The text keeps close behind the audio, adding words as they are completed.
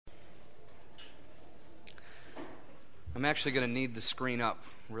I'm actually going to need the screen up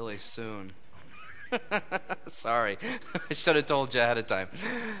really soon. Sorry. I should have told you ahead of time.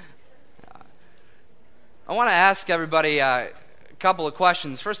 I want to ask everybody a couple of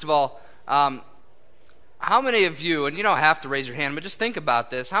questions. First of all, how many of you, and you don't have to raise your hand, but just think about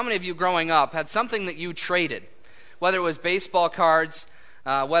this, how many of you growing up had something that you traded? Whether it was baseball cards,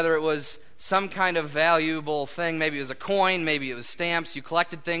 whether it was some kind of valuable thing, maybe it was a coin, maybe it was stamps, you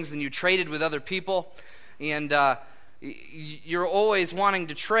collected things, then you traded with other people, and you're always wanting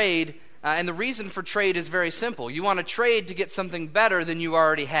to trade, and the reason for trade is very simple. You want to trade to get something better than you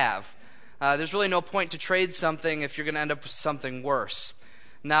already have. There's really no point to trade something if you're going to end up with something worse.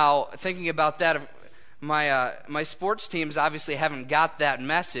 Now, thinking about that, my sports teams obviously haven't got that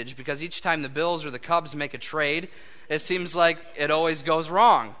message, because each time the Bills or the Cubs make a trade, it seems like it always goes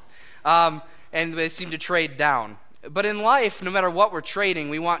wrong. And they seem to trade down. But in life, no matter what we're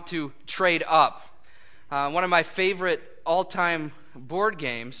trading, we want to trade up. One of my favorite all-time board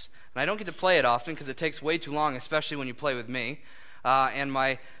games, and I don't get to play it often because it takes way too long, especially when you play with me, and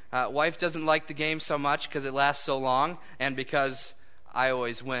my wife doesn't like the game so much because it lasts so long and because I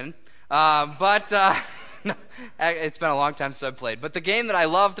always win. It's been a long time since I've played. But the game that I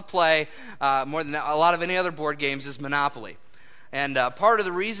love to play more than a lot of any other board games is Monopoly. And part of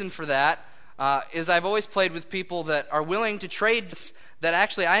the reason for that is I've always played with people that are willing to trade, that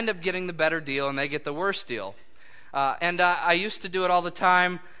actually I end up getting the better deal and they get the worse deal. I used to do it all the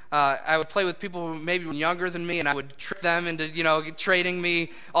time. I would play with people who maybe were younger than me, and I would trick them into trading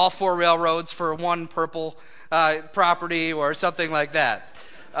me all 4 railroads for one purple property or something like that.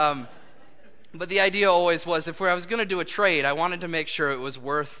 But the idea always was, if I was going to do a trade, I wanted to make sure it was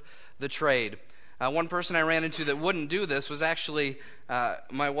worth the trade. One person I ran into that wouldn't do this was actually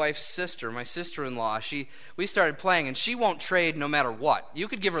my wife's sister, my sister-in-law. We started playing, and she won't trade no matter what. You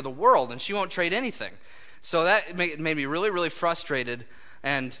could give her the world, and she won't trade anything. So that made me really, really frustrated,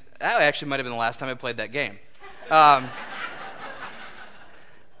 and that actually might have been the last time I played that game. Not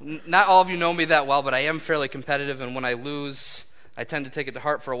all of you know me that well, but I am fairly competitive, and when I lose, I tend to take it to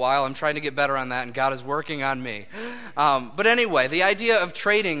heart for a while. I'm trying to get better on that, and God is working on me. But anyway, the idea of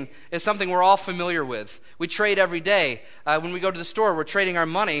trading is something we're all familiar with. We trade every day. When we go to the store, we're trading our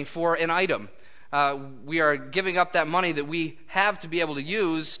money for an item. We are giving up that money that we have to be able to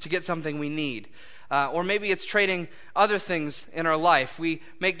use to get something we need. Or maybe it's trading other things in our life. We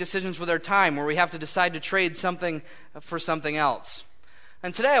make decisions with our time where we have to decide to trade something for something else.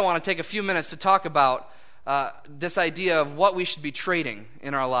 And today I want to take a few minutes to talk about this idea of what we should be trading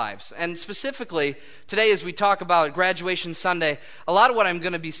in our lives. And specifically, today as we talk about Graduation Sunday, a lot of what I'm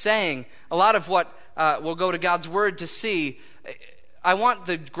going to be saying, a lot of what we'll go to God's Word to see, I want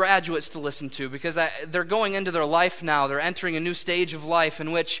the graduates to listen to, because they're going into their life now. They're entering a new stage of life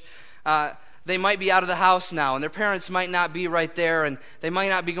in which they might be out of the house now, and their parents might not be right there, and they might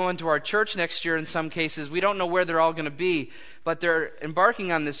not be going to our church next year in some cases. We don't know where they're all going to be, but they're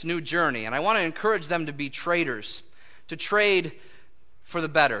embarking on this new journey, and I want to encourage them to be traders, to trade for the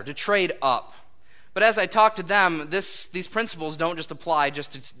better, to trade up. But as I talk to them, these principles don't just apply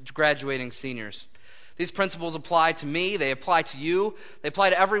just to graduating seniors. These principles apply to me, they apply to you, they apply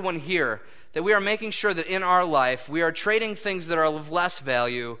to everyone here, that we are making sure that in our life we are trading things that are of less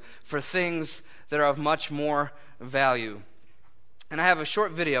value for things that are of much more value. And I have a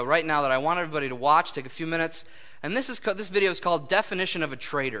short video right now that I want everybody to watch, take a few minutes. And this video is called Definition of a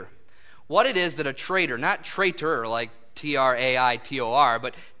Trader. What it is that a trader, not traitor like Traitor,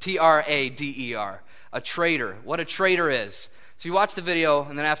 but Trader, a trader, what a trader is. So you watch the video,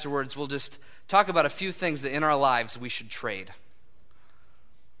 and then afterwards we'll just talk about a few things that in our lives we should trade.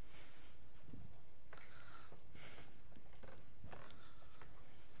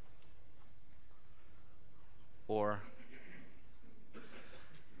 Or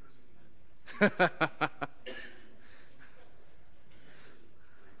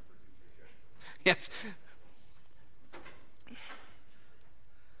yes.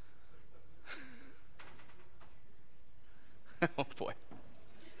 Oh boy.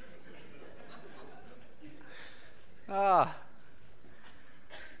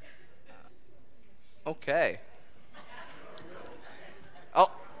 Okay.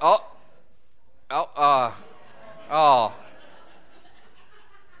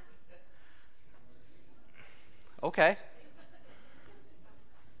 Okay.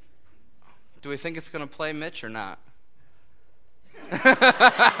 Do we think it's going to play Mitch or not?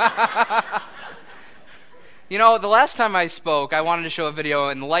 The last time I spoke, I wanted to show a video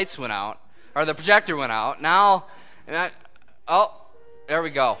and the lights went out, or the projector went out. Now, there we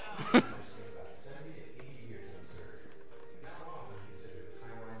go.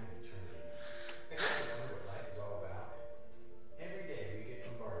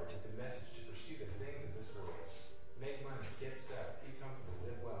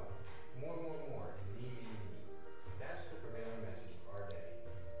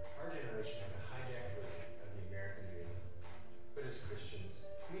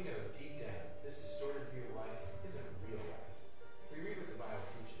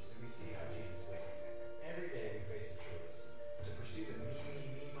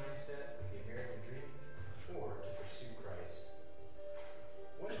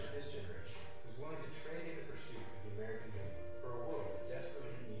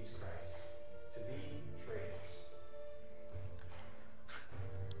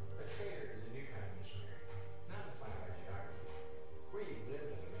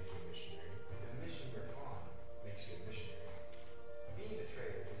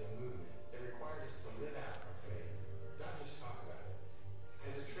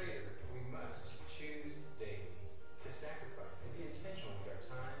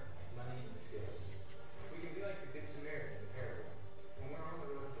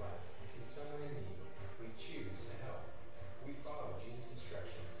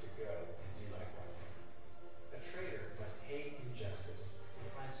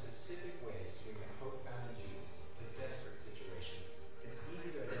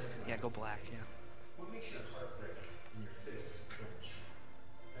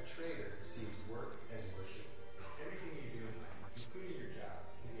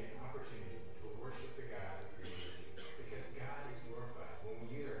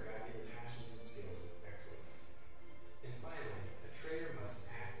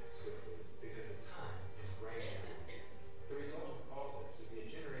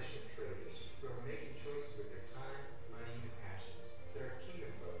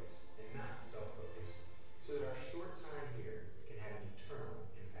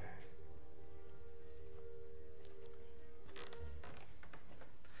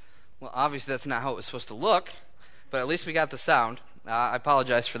 Well, obviously that's not how it was supposed to look, but at least we got the sound. I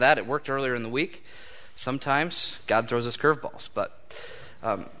apologize for that. It worked earlier in the week. Sometimes God throws us curveballs. But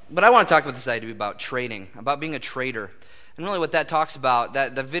I want to talk about this idea about trading, about being a trader. And really what that talks about,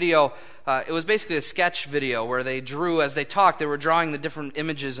 that the video, it was basically a sketch video where they drew, as they talked, they were drawing the different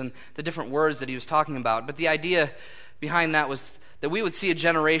images and the different words that he was talking about. But the idea behind that was that we would see a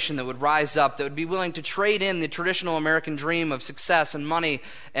generation that would rise up, that would be willing to trade in the traditional American dream of success and money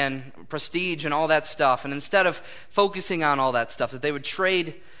and prestige and all that stuff. And instead of focusing on all that stuff, that they would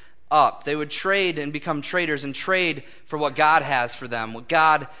trade up. They would trade and become traders and trade for what God has for them, what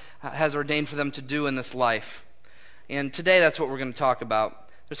God has ordained for them to do in this life. And today that's what we're going to talk about.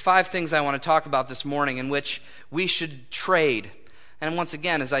 There's 5 things I want to talk about this morning in which we should trade. And once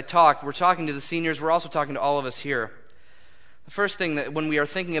again, as I talk, we're talking to the seniors, we're also talking to all of us here. The first thing that when we are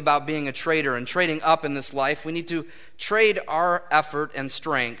thinking about being a trader and trading up in this life, we need to trade our effort and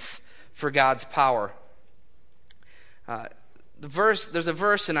strength for God's power. There's a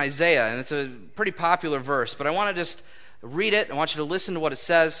verse in Isaiah, and it's a pretty popular verse, but I want to just read it. I want you to listen to what it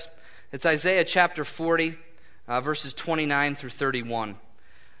says. It's Isaiah chapter 40, verses 29 through 31.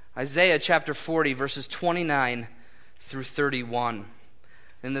 Isaiah chapter 40, verses 29 through 31.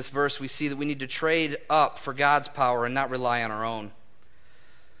 In this verse, we see that we need to trade up for God's power and not rely on our own.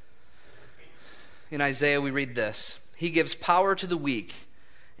 In Isaiah, we read this: He gives power to the weak,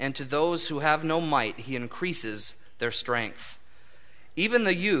 and to those who have no might, He increases their strength. Even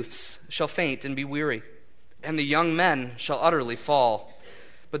the youths shall faint and be weary, and the young men shall utterly fall.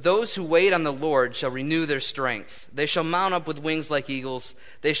 But those who wait on the Lord shall renew their strength. They shall mount up with wings like eagles.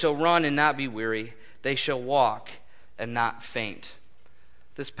 They shall run and not be weary. They shall walk and not faint.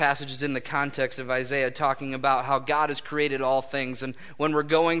 This passage is in the context of Isaiah talking about how God has created all things, and when we're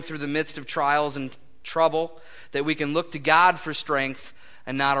going through the midst of trials and trouble, that we can look to God for strength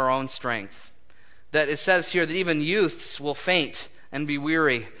and not our own strength. That it says here that even youths will faint and be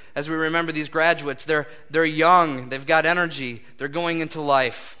weary. As we remember these graduates, they're young, they've got energy, they're going into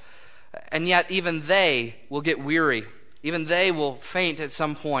life, and yet even they will get weary. Even they will faint at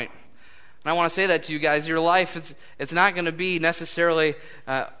some point. And I want to say that to you guys. Your life, it's not going to be necessarily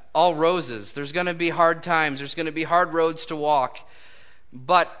all roses. There's going to be hard times. There's going to be hard roads to walk.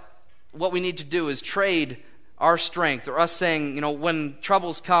 But what we need to do is trade our strength, or us saying, when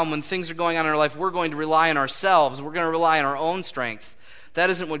troubles come, when things are going on in our life, we're going to rely on ourselves. We're going to rely on our own strength. That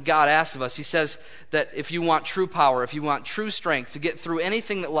isn't what God asks of us. He says that if you want true power, if you want true strength to get through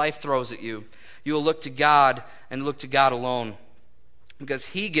anything that life throws at you, you will look to God and look to God alone. Because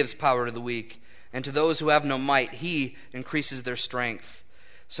He gives power to the weak, and to those who have no might, He increases their strength.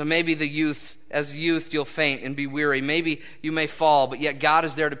 So maybe as a youth, you'll faint and be weary. Maybe you may fall, but yet God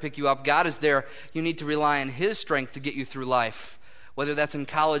is there to pick you up. God is there. You need to rely on His strength to get you through life. Whether that's in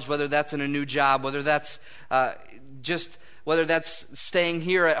college, whether that's in a new job, whether that's whether that's staying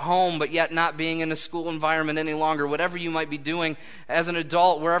here at home, but yet not being in a school environment any longer. Whatever you might be doing as an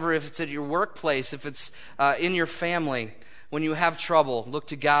adult, wherever, if it's at your workplace, if it's in your family. When you have trouble, look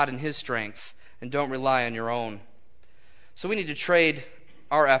to God and His strength, and don't rely on your own. So we need to trade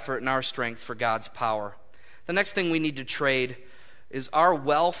our effort and our strength for God's power. The next thing we need to trade is our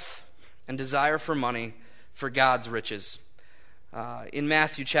wealth and desire for money for God's riches. In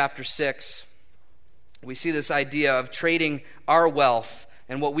Matthew chapter 6, we see this idea of trading our wealth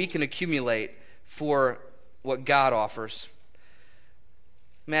and what we can accumulate for what God offers.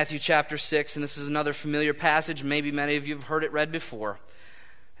 Matthew chapter 6, and this is another familiar passage. Maybe many of you have heard it read before.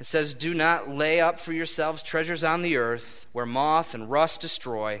 It says, "Do not lay up for yourselves treasures on the earth, where moth and rust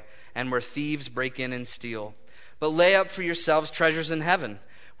destroy, and where thieves break in and steal. But lay up for yourselves treasures in heaven,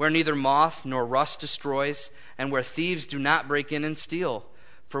 where neither moth nor rust destroys, and where thieves do not break in and steal.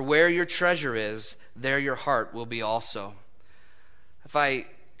 For where your treasure is, there your heart will be also." If I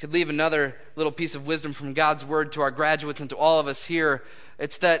could leave another little piece of wisdom from God's Word to our graduates and to all of us here,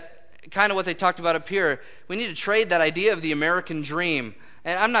 it's that kind of what they talked about up here. We need to trade that idea of the American dream.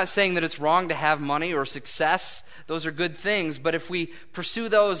 And I'm not saying that it's wrong to have money or success. Those are good things. But if we pursue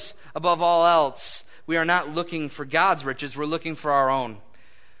those above all else, we are not looking for God's riches. We're looking for our own.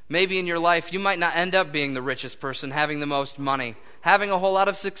 Maybe in your life, you might not end up being the richest person, having the most money, having a whole lot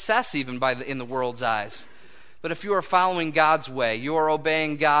of success even in the world's eyes. But if you are following God's way, you are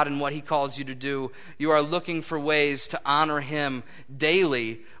obeying God and what He calls you to do, you are looking for ways to honor Him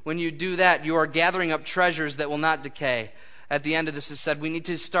daily. When you do that, you are gathering up treasures that will not decay. At the end of this is said, we need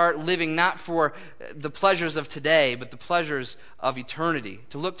to start living not for the pleasures of today, but the pleasures of eternity,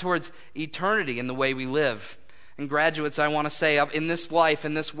 to look towards eternity in the way we live. And graduates, I want to say, up in this life,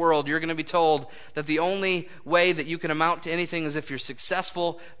 in this world, you're going to be told that the only way that you can amount to anything is if you're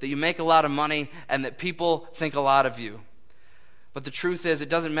successful, that you make a lot of money, and that people think a lot of you. But the truth is, it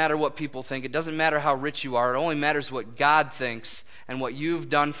doesn't matter what people think. It doesn't matter how rich you are. It only matters what God thinks and what you've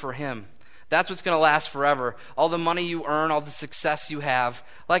done for Him. That's what's going to last forever. All the money you earn, all the success you have,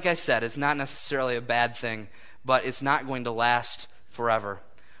 like I said, it's not necessarily a bad thing, but it's not going to last forever.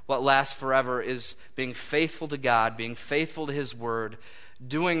 What lasts forever is being faithful to God, being faithful to His Word,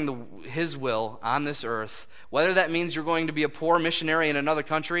 doing His will on this earth, whether that means you're going to be a poor missionary in another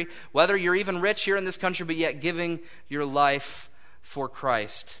country, whether you're even rich here in this country, but yet giving your life for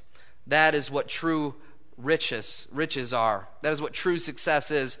Christ. That is what true riches are. That is what true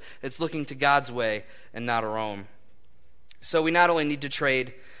success is. It's looking to God's way and not our own. So we not only need to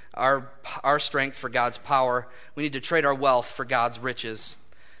trade our strength for God's power, we need to trade our wealth for God's riches.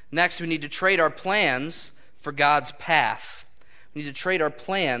 Next, we need to trade our plans for God's path. We need to trade our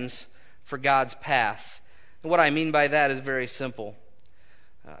plans for God's path. And what I mean by that is very simple.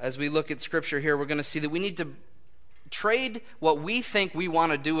 As we look at Scripture here, we're going to see that we need to trade what we think we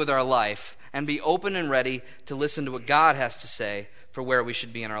want to do with our life and be open and ready to listen to what God has to say for where we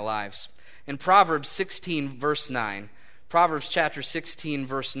should be in our lives. In Proverbs 16, verse 9, Proverbs chapter 16,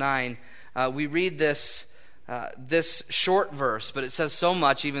 verse 9, we read this short verse, but it says so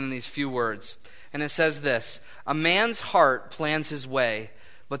much even in these few words. And it says this: "A man's heart plans his way,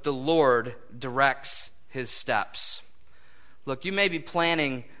 but the Lord directs his steps." Look, you may be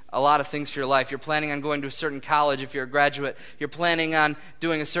planning a lot of things for your life. You're planning on going to a certain college if you're a graduate. You're planning on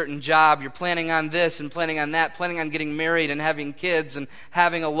doing a certain job. You're planning on this and planning on that, planning on getting married and having kids and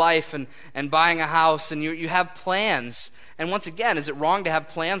having a life and buying a house. And you have plans. And once again, is it wrong to have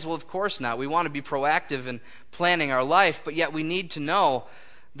plans? Well, of course not. We want to be proactive in planning our life, but yet we need to know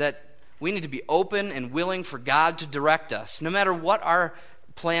that we need to be open and willing for God to direct us, no matter what our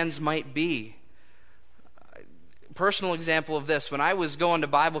plans might be. Personal example of this: when I was going to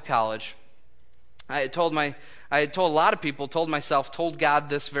Bible college, I had told a lot of people, told God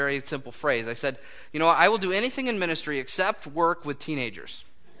this very simple phrase. I said, I will do anything in ministry except work with teenagers.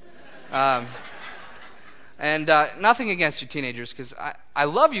 And nothing against you teenagers, because I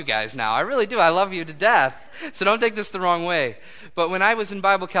love you guys now. I really do. I love you to death. So don't take this the wrong way. But when I was in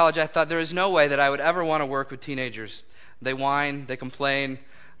Bible college, I thought there is no way that I would ever want to work with teenagers. They whine, they complain,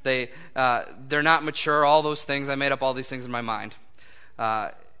 they're not mature, all those things. I made up all these things in my mind.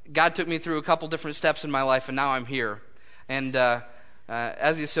 God took me through a couple different steps in my life, and now I'm here. And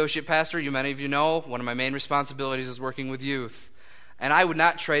as the associate pastor, many of you know, one of my main responsibilities is working with youth. And I would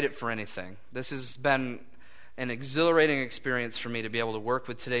not trade it for anything. This has been an exhilarating experience for me to be able to work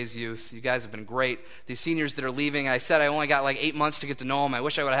with today's youth. You guys have been great. These seniors that are leaving, I said I only got like 8 months to get to know them. I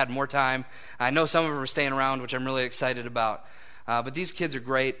wish I would have had more time. I know some of them are staying around, which I'm really excited about. But these kids are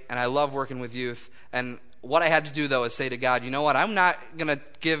great, and I love working with youth. And what I had to do, though, is say to God, you know what? I'm not going to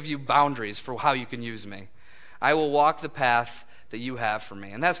give you boundaries for how you can use me. I will walk the path that you have for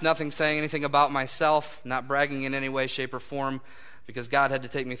me. And that's nothing saying anything about myself, not bragging in any way, shape, or form, because God had to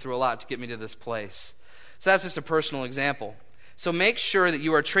take me through a lot to get me to this place. So that's just a personal example. So make sure that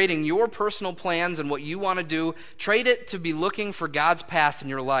you are trading your personal plans and what you want to do, trade it to be looking for God's path in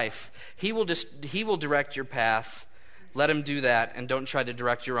your life. He will direct your path. Let Him do that, and don't try to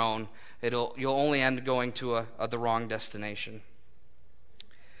direct your own. You'll only end going to the wrong destination.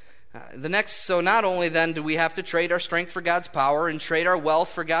 So not only then do we have to trade our strength for God's power and trade our wealth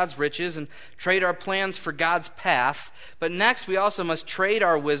for God's riches and trade our plans for God's path, but next we also must trade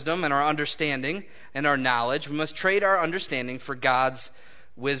our wisdom and our understanding and our knowledge. We must trade our understanding for God's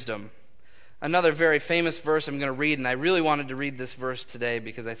wisdom. Another very famous verse I'm going to read, and I really wanted to read this verse today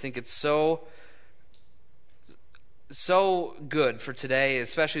because I think it's so good for today,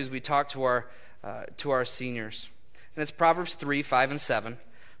 especially as we talk to our seniors. And it's Proverbs 3, 5, and 7.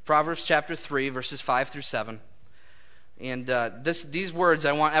 Proverbs chapter 3, verses 5 through 7. And these words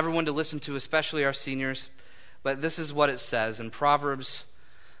I want everyone to listen to, especially our seniors. But this is what it says. In Proverbs,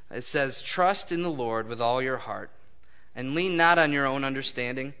 it says, "Trust in the Lord with all your heart, and lean not on your own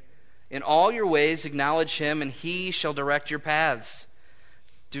understanding. In all your ways acknowledge Him, and He shall direct your paths.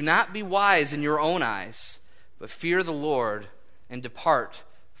 Do not be wise in your own eyes, but fear the Lord, and depart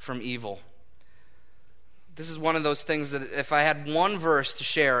from evil." This is one of those things that if I had one verse to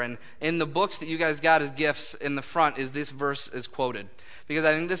share, and in the books that you guys got as gifts in the front, is this verse is quoted. Because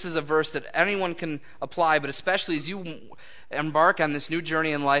I think this is a verse that anyone can apply, but especially as you embark on this new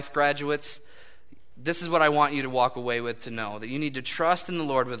journey in life, graduates, this is what I want you to walk away with, to know that you need to trust in the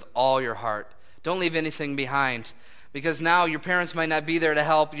Lord with all your heart. Don't leave anything behind. Because now your parents might not be there to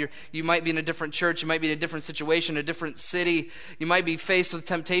help. You might be in a different church. You might be in a different situation, a different city. You might be faced with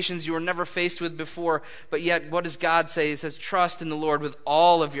temptations you were never faced with before. But yet, what does God say? He says, trust in the Lord with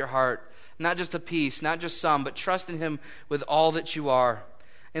all of your heart. Not just a piece, not just some, but trust in Him with all that you are.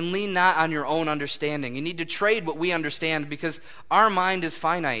 And lean not on your own understanding. You need to trade what we understand because our mind is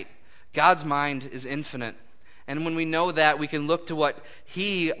finite. God's mind is infinite. And when we know that, we can look to what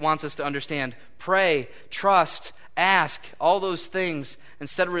He wants us to understand. Pray, trust, ask, all those things.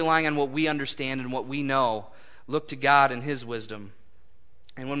 Instead of relying on what we understand and what we know, look to God and His wisdom.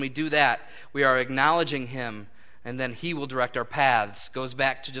 And when we do that, we are acknowledging Him, and then He will direct our paths. Goes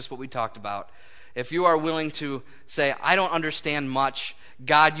back to just what we talked about. If you are willing to say, I don't understand much,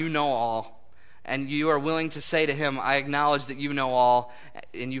 God, you know all, and you are willing to say to Him, I acknowledge that you know all,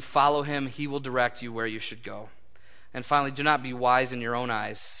 and you follow Him, He will direct you where you should go. And finally, do not be wise in your own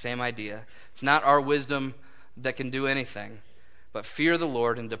eyes. Same idea. It's not our wisdom that can do anything, but fear the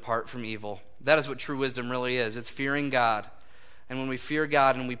Lord and depart from evil. That is what true wisdom really is. It's fearing God. And when we fear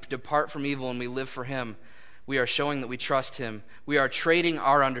God and we depart from evil and we live for Him, we are showing that we trust Him. We are trading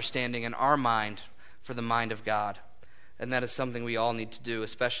our understanding and our mind for the mind of God. And that is something we all need to do,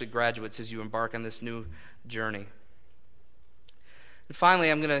 especially graduates, as you embark on this new journey. And finally,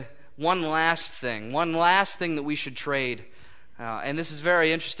 one last thing that we should trade. And this is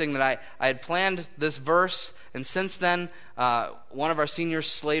very interesting that I had planned this verse, and since then, one of our seniors,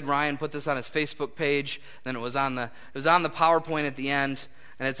 Slade Ryan, put this on his Facebook page. Then it was on the PowerPoint at the end,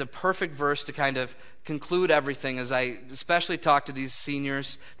 and it's a perfect verse to kind of conclude everything as I especially talk to these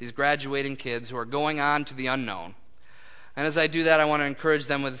seniors, these graduating kids who are going on to the unknown. And as I do that, I want to encourage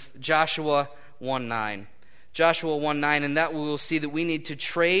them with Joshua 1:9. Joshua 1:9, and that we will see that we need to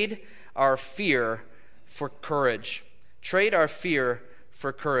trade our fear for courage. Trade our fear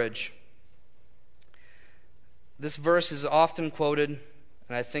for courage. This verse is often quoted,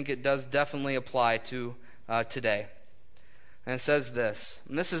 and I think it does definitely apply to today. And it says this,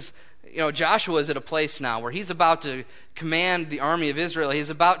 and this is, Joshua is at a place now where he's about to command the army of Israel. He's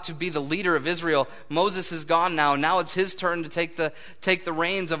about to be the leader of Israel. Moses is gone now. Now it's his turn to take the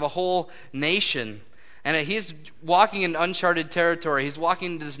reins of a whole nation. And he's walking in uncharted territory. He's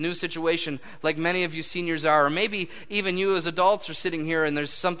walking into this new situation like many of you seniors are. Or maybe even you as adults are sitting here and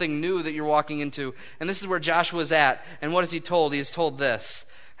there's something new that you're walking into. And this is where Joshua's at. And what is he told? He is told this,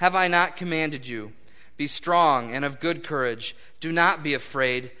 have I not commanded you? Be strong and of good courage. Do not be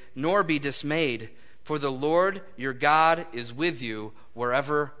afraid, nor be dismayed. For the Lord your God is with you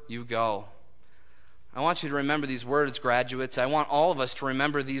wherever you go. I want you to remember these words, graduates. I want all of us to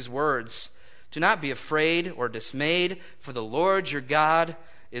remember these words. Do not be afraid or dismayed, for the Lord your God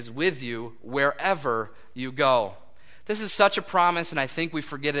is with you wherever you go. This is such a promise, and I think we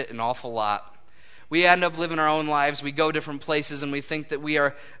forget it an awful lot. We end up living our own lives. We go different places, and we think that we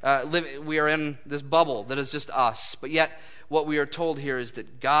are in this bubble that is just us. But yet, what we are told here is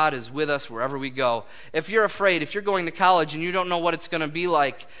that God is with us wherever we go. If you're afraid, if you're going to college and you don't know what it's going to be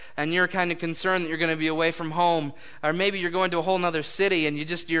like, and you're kind of concerned that you're going to be away from home, or maybe you're going to a whole other city and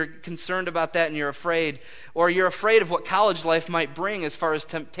you're concerned about that and you're afraid, or you're afraid of what college life might bring as far as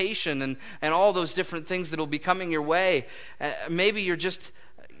temptation and all those different things that will be coming your way, maybe you're just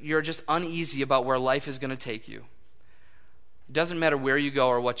uneasy about where life is going to take you. It doesn't matter where you go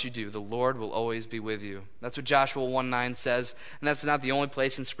or what you do, the Lord will always be with you. That's what Joshua 1:9 says, and that's not the only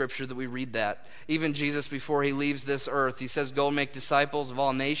place in Scripture that we read that. Even Jesus, before he leaves this earth, he says, go make disciples of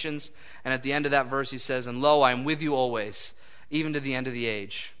all nations, and at the end of that verse he says, and lo, I am with you always, even to the end of the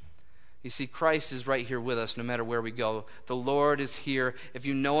age. You see, Christ is right here with us no matter where we go. The Lord is here. If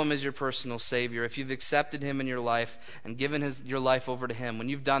you know Him as your personal Savior, if you've accepted Him in your life and given your life over to Him, when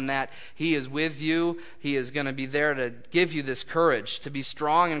you've done that, He is with you. He is going to be there to give you this courage, to be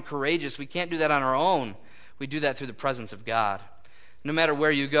strong and courageous. We can't do that on our own. We do that through the presence of God. No matter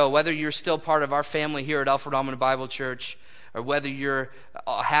where you go, whether you're still part of our family here at Alfred Almond Bible Church, or whether you're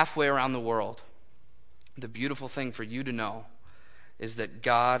halfway around the world, the beautiful thing for you to know is that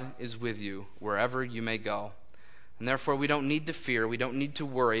God is with you wherever you may go. And therefore, we don't need to fear, we don't need to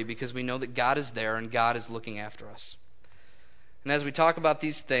worry, because we know that God is there and God is looking after us. And as we talk about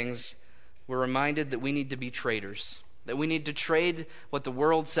these things, we're reminded that we need to be traders, that we need to trade what the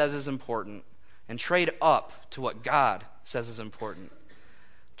world says is important and trade up to what God says is important.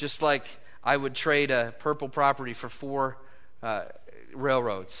 Just like I would trade a purple property for 4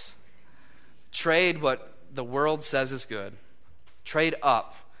 railroads. Trade what the world says is good. Trade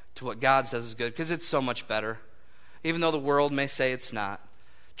up to what God says is good, because it's so much better, even though the world may say it's not.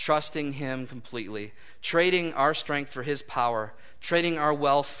 Trusting Him completely, trading our strength for His power, trading our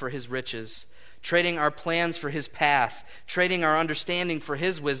wealth for His riches, trading our plans for His path, trading our understanding for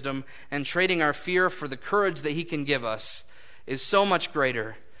His wisdom, and trading our fear for the courage that He can give us is so much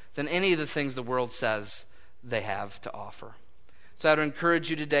greater than any of the things the world says they have to offer. So I would encourage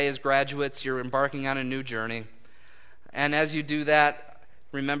you today as graduates, you're embarking on a new journey. And as you do that,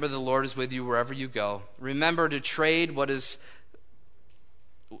 remember the Lord is with you wherever you go. Remember to trade what is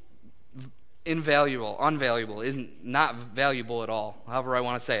unvaluable, isn't not valuable at all, however I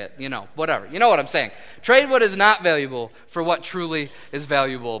want to say it, whatever. You know what I'm saying. Trade what is not valuable for what truly is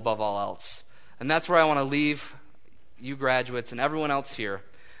valuable above all else. And that's where I want to leave you graduates and everyone else here.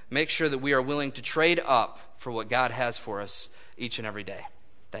 Make sure that we are willing to trade up for what God has for us each and every day.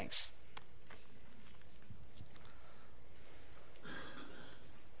 Thanks.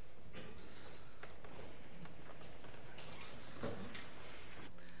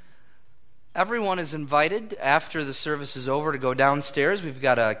 Everyone is invited after the service is over to go downstairs. We've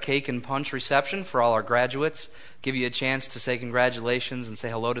got a cake and punch reception for all our graduates. Give you a chance to say congratulations and say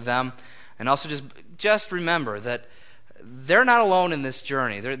hello to them. And also just remember that they're not alone in this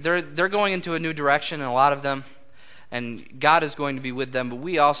journey. They're going into a new direction, and a lot of them, and God is going to be with them. But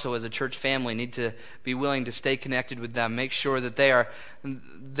we also, as a church family, need to be willing to stay connected with them. Make sure that they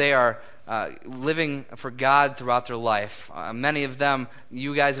are living for God throughout their life. Many of them,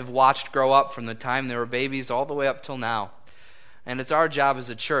 you guys have watched grow up from the time they were babies all the way up till now. And it's our job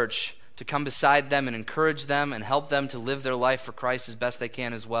as a church to come beside them and encourage them and help them to live their life for Christ as best they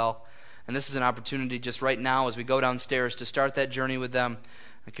can as well. And this is an opportunity just right now as we go downstairs to start that journey with them.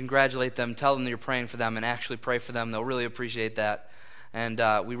 I congratulate them, tell them that you're praying for them, and actually pray for them. They'll really appreciate that. And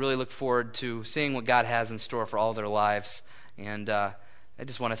we really look forward to seeing what God has in store for all their lives. And I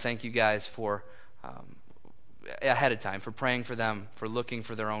just want to thank you guys for ahead of time for praying for them, for looking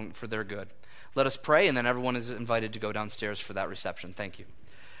for their good. Let us pray, and then everyone is invited to go downstairs for that reception. Thank you.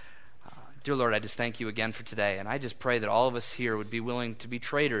 Dear Lord, I just thank you again for today, and I just pray that all of us here would be willing to be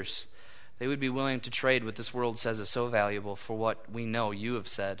traders. They would be willing to trade what this world says is so valuable for what we know you have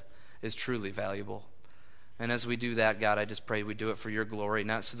said is truly valuable. And as we do that, God, I just pray we do it for your glory,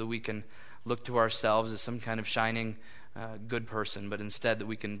 not so that we can look to ourselves as some kind of shining good person, but instead that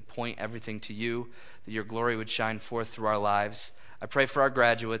we can point everything to you, that your glory would shine forth through our lives. I pray for our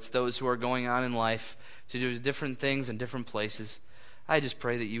graduates, those who are going on in life to do different things in different places. I just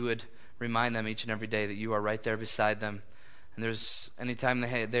pray that you would remind them each and every day that you are right there beside them. And there's anytime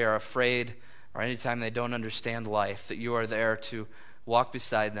they are afraid or anytime they don't understand life, that you are there to walk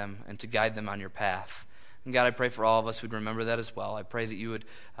beside them and to guide them on your path. And God, I pray for all of us who'd remember that as well. I pray that you would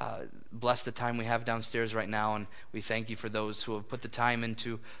bless the time we have downstairs right now, and we thank you for those who have put the time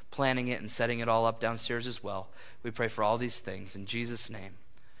into planning it and setting it all up downstairs as well. We pray for all these things. In Jesus' name,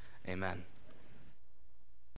 amen.